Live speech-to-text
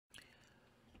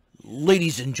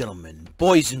Ladies and gentlemen,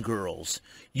 boys and girls,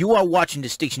 you are watching the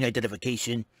station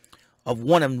identification of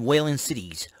one of Wayland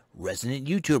City's resident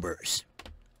YouTubers.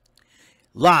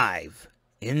 Live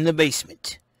in the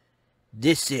basement.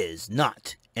 This is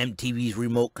not MTV's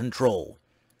remote control.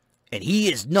 And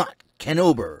he is not Ken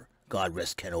Ober. God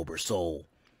rest Ken Ober's soul.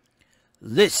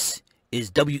 This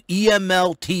is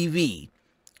WEML-TV,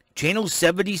 Channel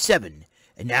 77.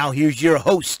 And now here's your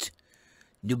host,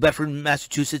 New Bedford,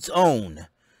 Massachusetts' own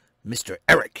Mr.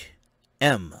 Eric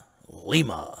M.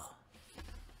 Lima.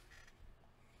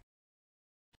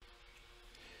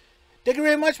 Thank you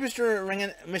very much,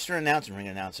 Mr.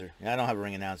 Announcer. I don't have a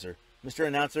ring announcer. Mr.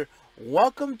 Announcer,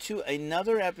 welcome to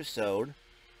another episode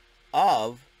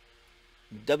of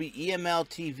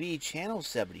WEML-TV Channel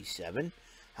 77.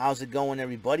 How's it going,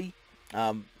 everybody?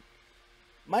 My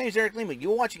name is Eric Lima.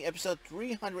 You're watching episode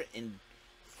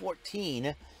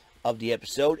 314 of the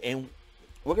episode, and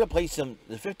we're going to play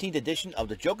the 15th edition of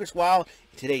the Joker's Wild.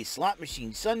 Today's Slot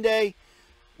Machine Sunday.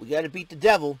 We got to beat the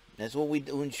devil. That's what we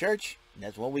do in church. And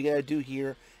that's what we got to do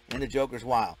here in the Joker's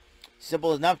Wild.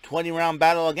 Simple enough. 20-round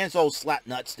battle against old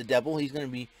Slapnuts, the devil. He's going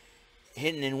to be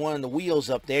hitting in one of the wheels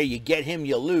up there. You get him,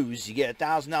 you lose. You get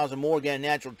 $1,000 or more, get a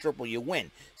natural triple, you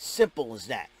win. Simple as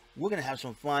that. We're going to have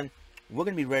some fun. We're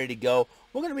going to be ready to go.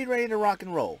 We're going to be ready to rock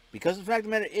and roll. Because the fact of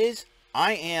the matter is,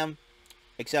 I am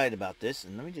excited about this.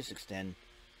 And let me just extend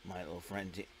my little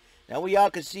friend. Now we all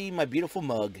can see my beautiful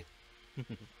mug.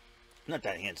 Not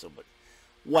that handsome, but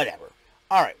whatever.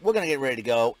 Alright, we're going to get ready to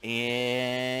go.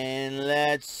 And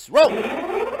let's roll. 50,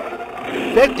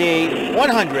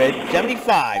 100,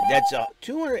 75. That's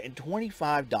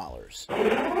 $225.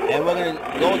 And we're going to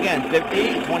go again.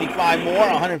 50, 25 more,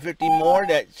 150 more.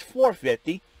 That's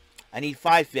 $450. I need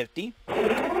 550.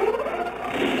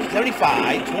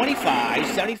 75, 25,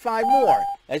 75 more.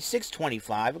 That's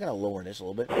 $625. We're going to lower this a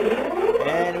little bit.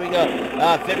 And here we go.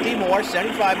 50 more,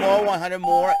 75 more, 100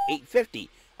 more, $850.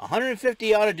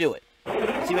 150 ought to do it.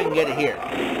 Let's see if I can get it here.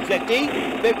 50,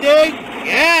 50.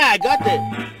 Yeah,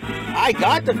 I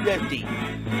got the 50.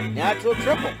 Natural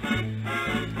triple.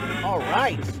 All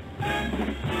right.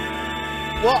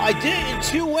 Well, I did it in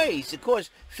two ways. Of course,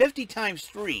 50 times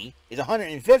 3 is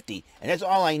 150, and that's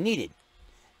all I needed.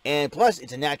 And plus,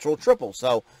 it's a natural triple.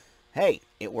 So, hey,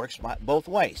 it works both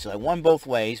ways. So I won both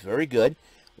ways. Very good.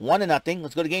 1-0.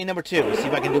 Let's go to game number 2. Let's see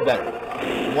if I can do better.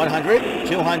 100,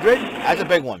 200. That's a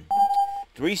big one.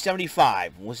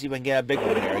 375. We'll see if I can get a big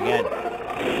one here again.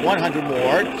 100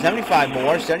 more. 75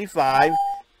 more. 75.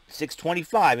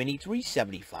 625. I need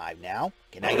 375 now.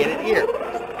 Can I get it here?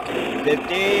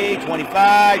 50,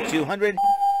 25, 200.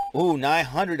 Ooh,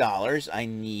 $900. I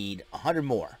need 100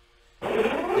 more.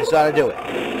 This ought to do it.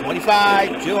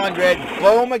 25, 200.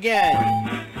 Boom again.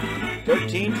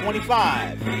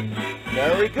 1325.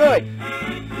 Very good.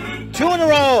 2 in a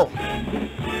row.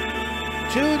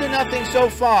 2-0 so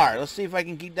far. Let's see if I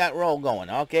can keep that roll going.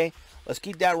 Okay, let's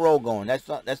keep that roll going.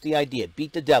 That's the idea.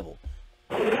 Beat the devil.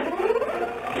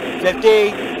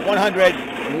 50, 100,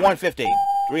 150,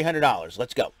 $300.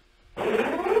 Let's go.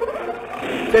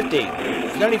 50,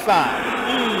 75.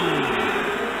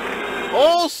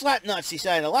 Old Slapnuts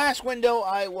decided the last window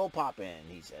I will pop in.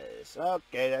 He says,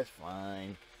 okay, that's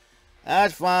fine.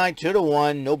 That's fine.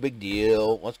 2-1. No big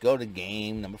deal. Let's go to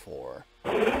game number 4.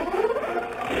 50,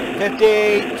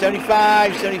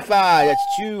 75, 75.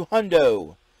 That's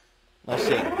 $200. Let's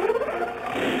see.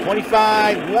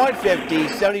 25, 150,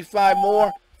 75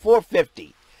 more,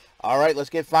 450. All right, let's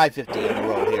get 550 in a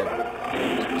row here.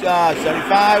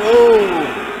 75.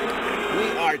 Ooh. We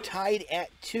are tied at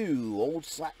 2. Old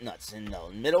Slapnuts in the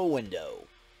middle window.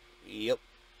 Yep.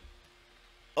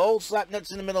 Old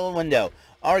Slapnuts in the middle of the window.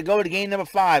 All right, go to game number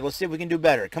 5. Let's see if we can do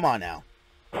better. Come on now.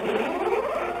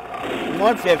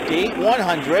 150,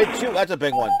 100, 2. That's a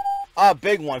big one. A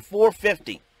big one.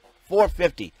 450.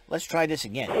 450. Let's try this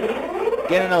again.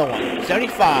 Get another one.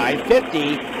 75,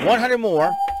 50, 100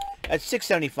 more. That's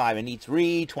 675. I need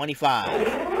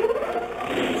 325.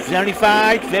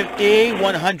 75, 50,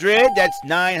 100. That's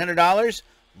 $900.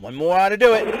 One more ought to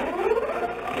do it.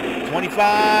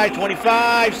 25,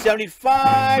 25,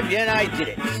 75. And I did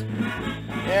it.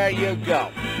 There you go.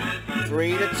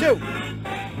 3-2.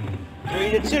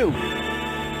 3-2.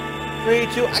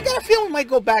 3-2. I got a feeling we might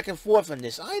go back and forth on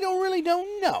this. I really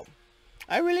don't know.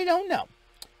 I really don't know.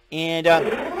 And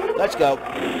let's go.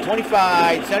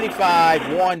 25, 75,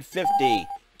 150,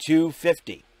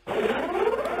 250.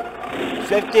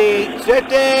 50,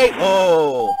 50.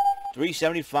 Oh,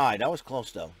 375. That was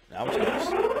close, though. That was close.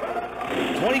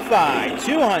 25,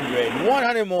 200,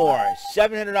 100 more,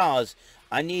 $700.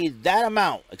 I need that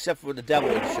amount, except for the devil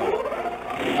to show up.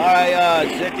 Alright,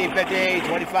 50, 50,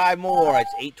 25 more.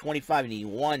 It's 825. I need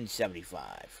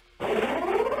 175.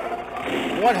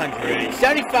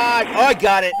 175. Oh, I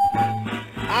got it.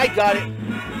 I got it.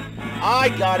 I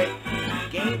got it.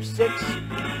 Game 6.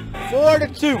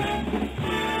 4-2.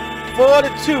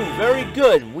 4-2. Very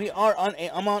good. We are on a,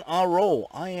 I'm on a roll.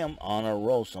 I am on a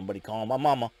roll. Somebody call my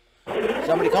mama.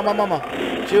 Somebody call my mama.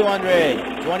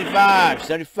 200. 25.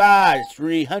 75.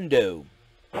 300.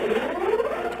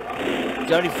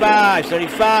 75.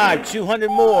 75. 200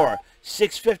 more.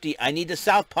 650. I need the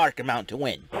South Park amount to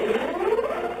win.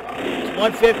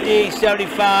 150.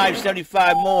 75.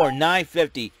 75 more.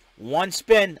 950. One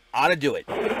spin. Ought to do it.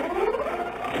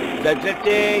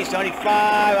 50,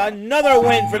 75, another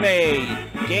win for me.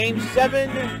 Game 7,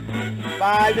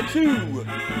 5-2.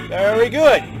 Very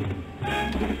good.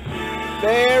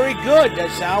 Very good.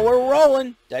 That's how we're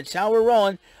rolling. That's how we're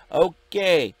rolling.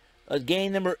 Okay. Let's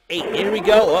game number 8. Here we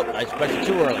go. Oh, I pressed it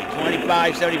too early.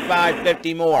 25, 75,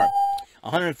 50 more.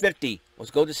 150. Let's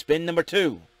go to spin number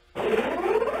 2.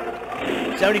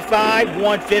 75,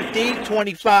 150,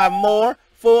 25 more.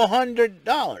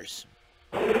 $400.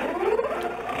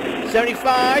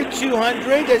 75,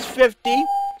 200, that's 50,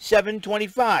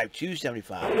 725,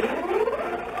 275.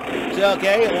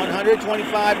 Okay,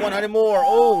 125, 100 more.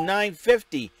 Oh,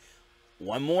 950.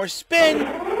 One more spin.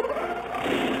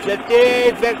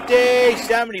 50, 50,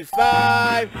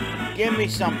 75. Give me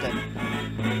something.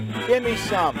 Give me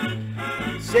some.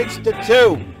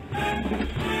 6-2.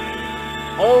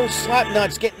 Old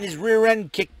Slapnuts getting his rear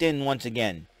end kicked in once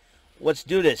again. Let's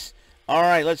do this. All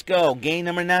right, let's go. Game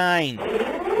number 9.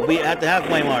 We'll be at the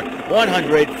halfway mark.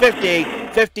 150,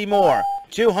 50 more.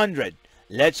 200.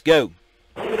 Let's go.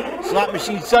 Slot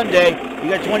Machine Sunday. You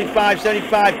got 25,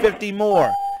 75, 50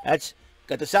 more. That's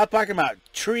got the South Park amount.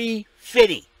 Tree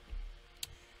Fitty.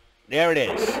 There it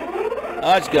is.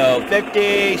 Let's go.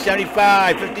 50,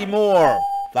 75, 50 more.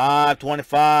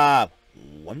 525.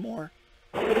 One more.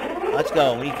 Let's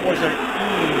go. We need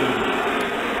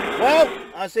 470. Well,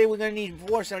 I'll say we're going to need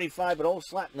 475, but old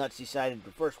Slapnuts decided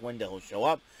the first window will show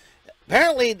up.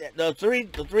 Apparently, the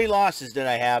three losses that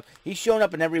I have, he's shown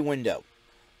up in every window.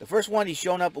 The first one he's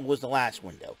shown up was the last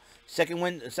window.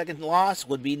 Second loss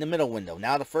would be in the middle window.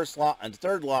 Now the first loss and the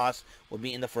third loss would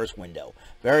be in the first window.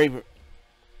 All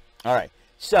right.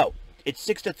 So it's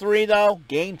 6-3 though.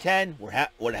 Game 10. We're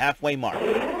at the halfway mark.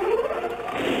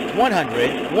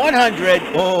 100. 100.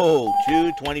 Oh,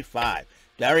 225.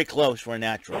 Very close for a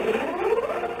natural.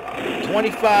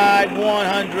 25,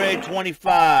 100,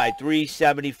 25,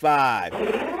 375.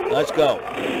 Let's go.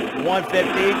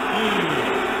 150.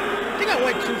 I think I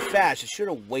went too fast. I should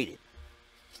have waited.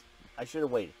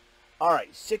 All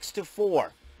right,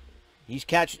 6-4. He's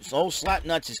catching. Old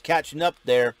Slapnuts is catching up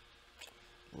there.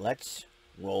 Let's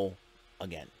roll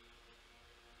again.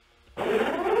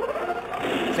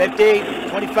 50,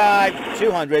 25,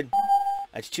 200.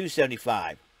 That's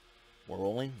 275. We're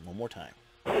rolling one more time.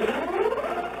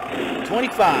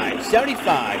 25,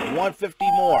 75,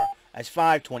 150 more. That's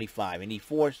 525. I need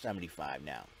 475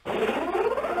 now.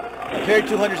 Up here,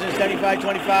 275,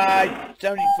 25,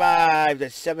 75.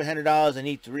 That's $700. I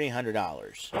need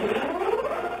 $300.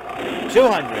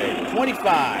 200,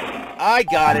 25. I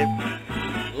got it.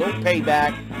 A little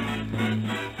payback.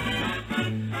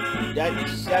 That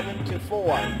is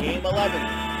 7-4. Game 11.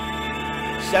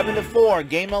 7-4.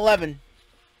 Game 11.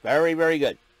 Very, very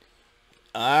good.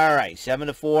 All right,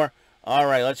 7-4. All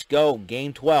right, let's go.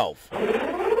 Game 12.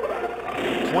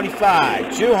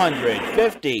 25,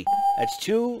 250. That's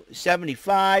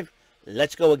 275.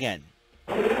 Let's go again.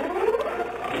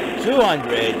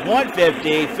 200,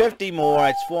 150, 50 more.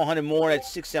 That's 400 more.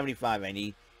 That's 675. I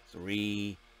need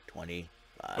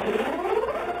 325.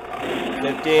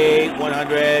 50,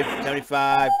 100,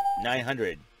 75,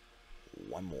 900.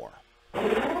 One more.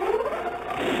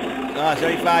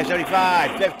 75,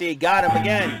 75, 50. Got him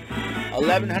again.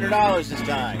 $1,100 this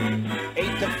time.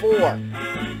 8-4.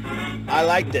 I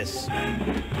like this.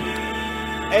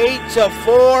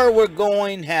 8-4. We're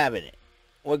going having it.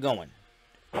 We're going.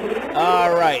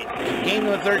 All right. Game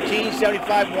number 13.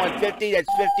 75, 150. That's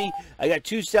 50. I got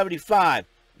 275.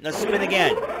 Let's spin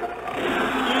again.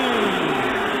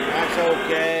 That's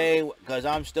okay, because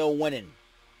I'm still winning.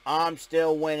 I'm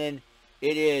still winning.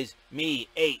 It is me,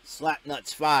 8,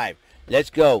 Slapnuts 5.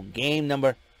 Let's go. Game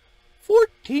number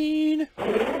 14.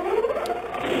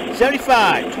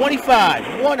 75,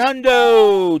 25, 100,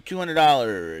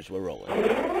 $200. We're rolling.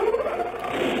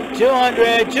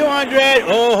 200, 200.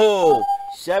 Oh,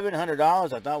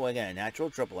 $700. I thought we were getting a natural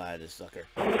triple out of this sucker.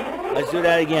 Let's do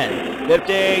that again.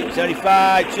 50,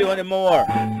 75, 200 more.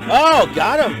 Oh,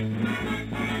 got him.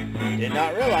 Did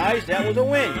not realize that was a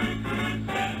win.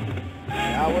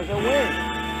 That was a win.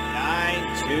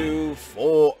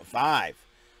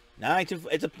 9-5.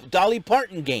 It's a Dolly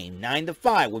Parton game.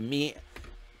 9-5 with me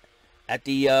at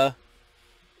the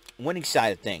winning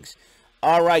side of things.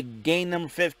 All right, game number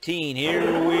 15.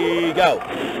 Here we go.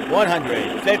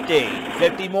 150.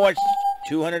 50 more.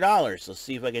 $200. Let's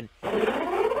see if I can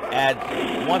add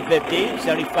 150.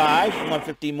 75.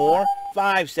 150 more.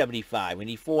 575. We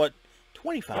need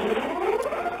 425.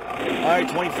 All right,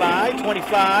 25.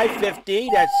 25. 50.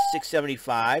 That's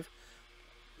 675.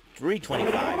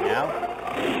 325 now.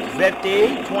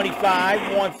 50. 25.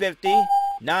 150.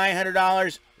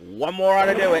 $900. One more ought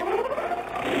to do it.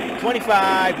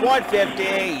 25, 150,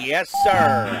 yes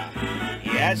sir,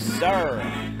 yes sir,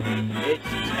 it's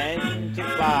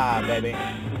 10-5, baby,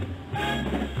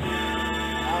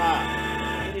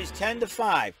 it is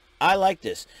 10-5, I like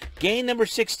this. Game number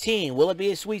 16, will it be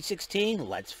a sweet 16?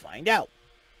 Let's find out.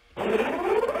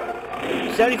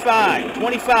 75,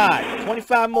 25,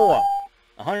 25 more,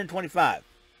 125.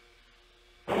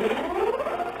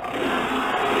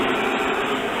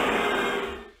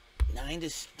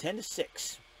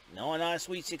 10-6. No, not a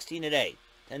sweet 16 today.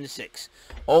 10-6.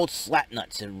 Old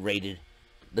Slapnuts have raided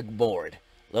the board.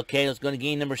 Okay, let's go to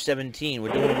game number 17.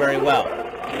 We're doing very well.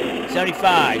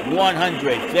 75,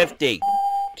 150,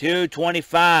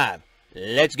 225.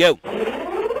 Let's go.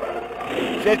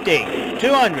 50,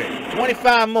 200,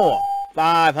 25 more,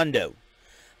 500.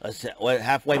 Let's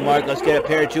halfway mark. Let's get a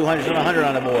pair of 200s and 100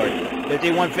 on the board. 50,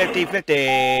 150, 50.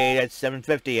 That's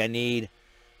 750. I need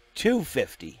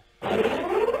 250. Okay.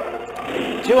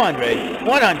 200,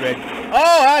 100.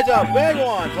 Oh, that's a big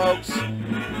one, folks.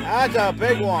 That's a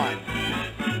big one.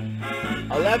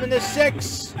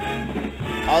 11-6.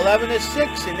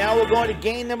 11-6, and now we're going to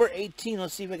game number 18.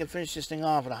 Let's see if I can finish this thing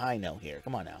off on a high note here.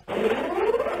 Come on now.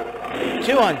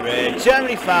 200,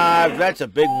 75. That's a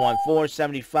big one.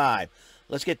 475.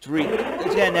 Let's get three.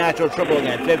 Let's get a natural triple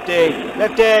again. 50,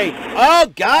 50. Oh,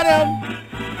 got him.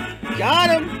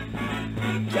 Got him.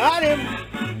 Got him.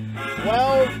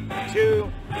 12-6.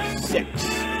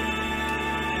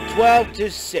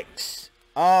 12-6.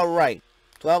 All right.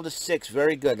 12-6.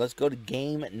 Very good. Let's go to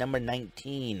game number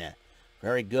 19.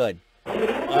 Very good.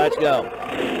 Let's go.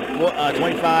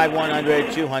 25,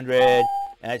 100, 200.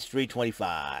 That's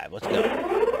 325. Let's go.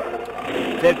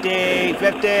 50,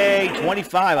 50,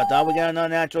 25. I thought we got another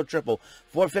natural triple.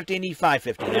 450, need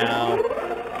 550 now.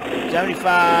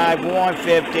 75,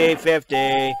 150,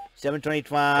 50.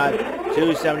 725,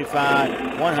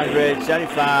 275, 100,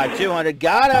 75, 200.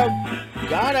 Got him.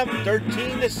 Got him.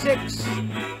 13-6.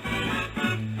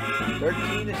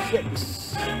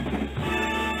 13-6.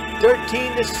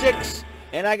 13-6.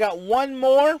 And I got one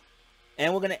more.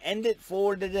 And we're going to end it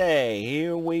for today.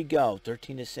 Here we go.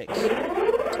 13-6.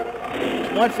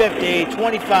 150,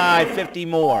 25, 50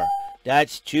 more.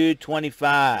 That's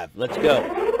 225. Let's go.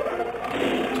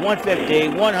 150,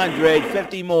 100,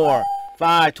 50 more.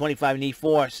 525, need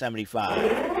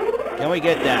 475. Can we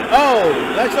get that? Oh,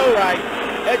 that's all right.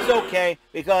 That's okay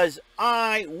because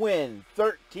I win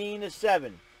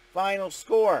 13-7. Final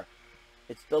score.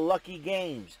 It's the lucky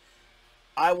games.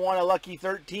 I won a lucky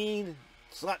 13.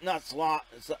 Slapnuts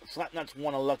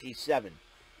won a lucky 7.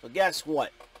 So guess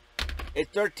what? It's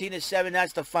 13-7.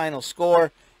 That's the final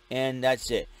score, and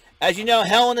that's it. As you know,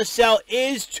 Hell in a Cell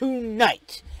is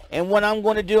tonight. And what I'm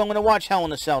going to do, I'm going to watch Hell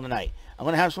in a Cell tonight. I'm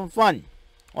going to have some fun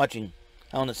watching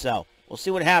Hell in a Cell. We'll see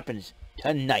what happens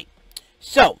tonight.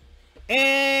 So,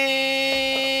 anyway.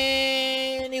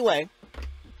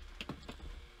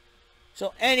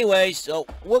 So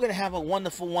we're going to have a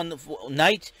wonderful, wonderful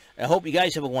night. I hope you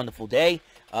guys have a wonderful day,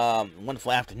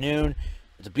 wonderful afternoon.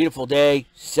 It's a beautiful day,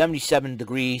 77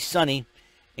 degrees, sunny,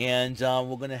 and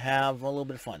we're going to have a little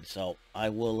bit of fun. So I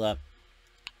will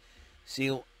see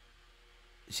you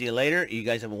later. You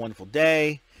guys have a wonderful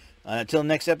day. Until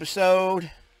next episode,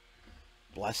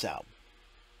 bless out.